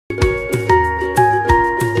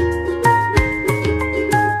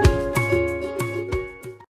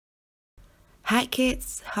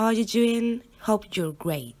kids, how are you doing? Hope you're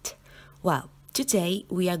great. Well, today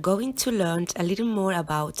we are going to learn a little more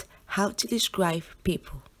about how to describe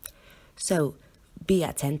people. So, be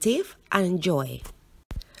attentive and enjoy.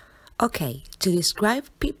 Okay, to describe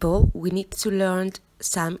people, we need to learn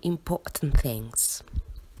some important things.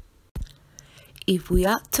 If we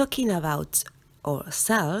are talking about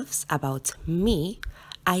ourselves, about me,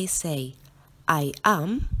 I say I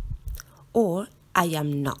am or I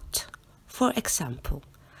am not. For example,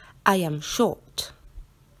 I am short.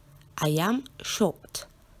 I am short.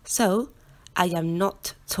 So, I am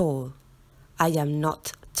not tall. I am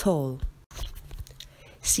not tall.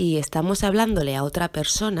 Si estamos hablándole a otra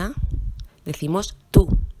persona, decimos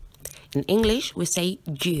tú. In English, we say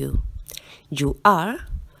you. You are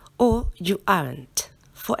or you aren't.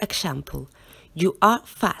 For example, you are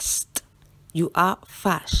fast. You are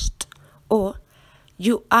fast. Or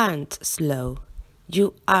you aren't slow.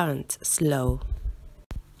 You aren't slow.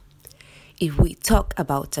 If we talk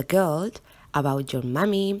about a girl, about your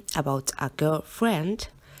mommy, about a girlfriend,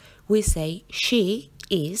 we say she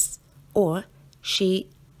is or she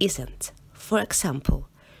isn't. For example,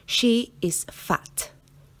 she is fat.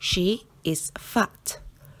 She is fat.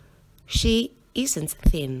 She isn't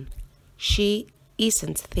thin. She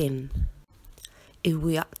isn't thin. If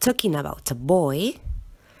we are talking about a boy,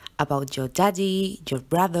 about your daddy, your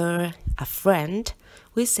brother, a friend,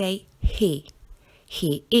 we say he.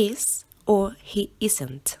 He is or he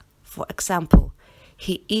isn't. For example,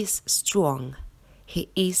 he is strong. He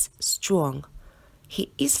is strong.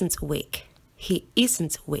 He isn't weak. He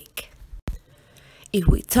isn't weak. If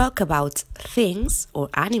we talk about things or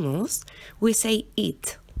animals, we say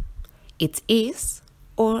it. It is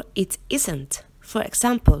or it isn't. For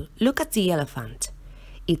example, look at the elephant.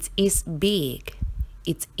 It is big.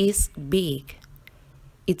 It is big.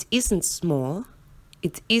 It isn't small.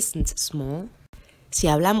 It isn't small. Si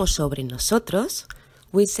hablamos sobre nosotros,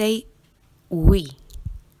 we say we.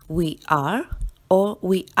 We are or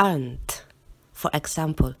we aren't. For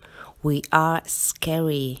example, we are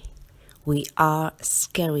scary. We are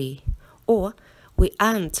scary. Or we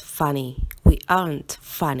aren't funny. We aren't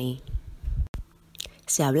funny.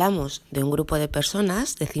 Si hablamos de un grupo de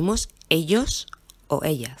personas, decimos ellos o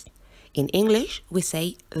ellas. In English, we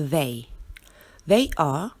say they. They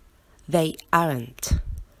are, they aren't.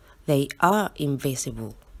 They are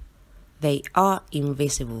invisible. They are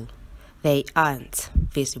invisible. They aren't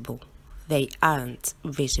visible. They aren't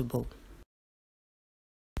visible.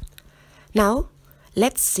 Now,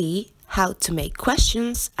 let's see how to make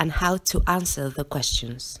questions and how to answer the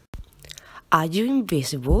questions. Are you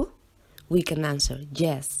invisible? We can answer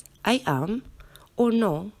yes, I am, or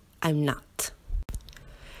no, I'm not.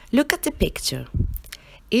 Look at the picture.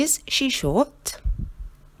 Is she short?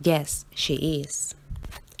 Yes, she is.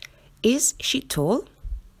 Is she tall?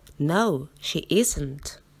 No, she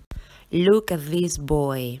isn't. Look at this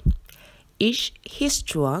boy. Is he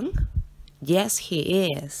strong? Yes, he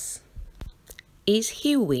is. Is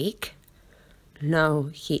he weak? No,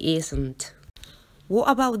 he isn't. What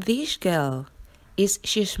about this girl? Is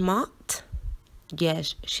she smart?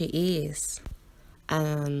 Yes, she is.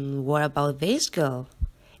 And what about this girl?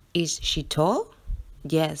 Is she tall?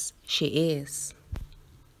 Yes, she is.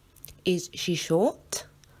 Is she short?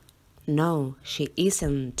 No, she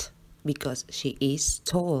isn't, because she is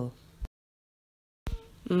tall.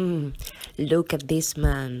 Look at this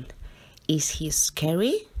man. Is he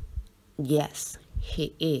scary? Yes,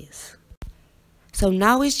 he is. So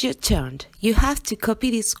now it's your turn. You have to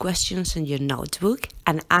copy these questions in your notebook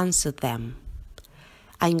and answer them.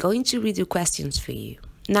 I'm going to read the questions for you.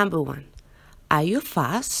 Number 1. Are you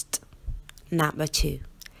fast? Number 2.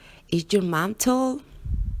 Is your mom tall?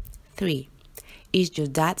 3. Is your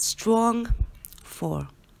dad strong? 4.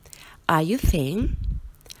 Are you thin?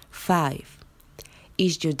 5.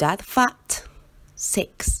 Is your dad fat?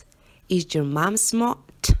 6. Is your mom smart?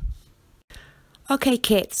 Okay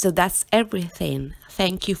kids, so that's everything.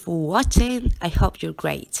 Thank you for watching. I hope you're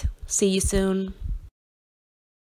great. See you soon.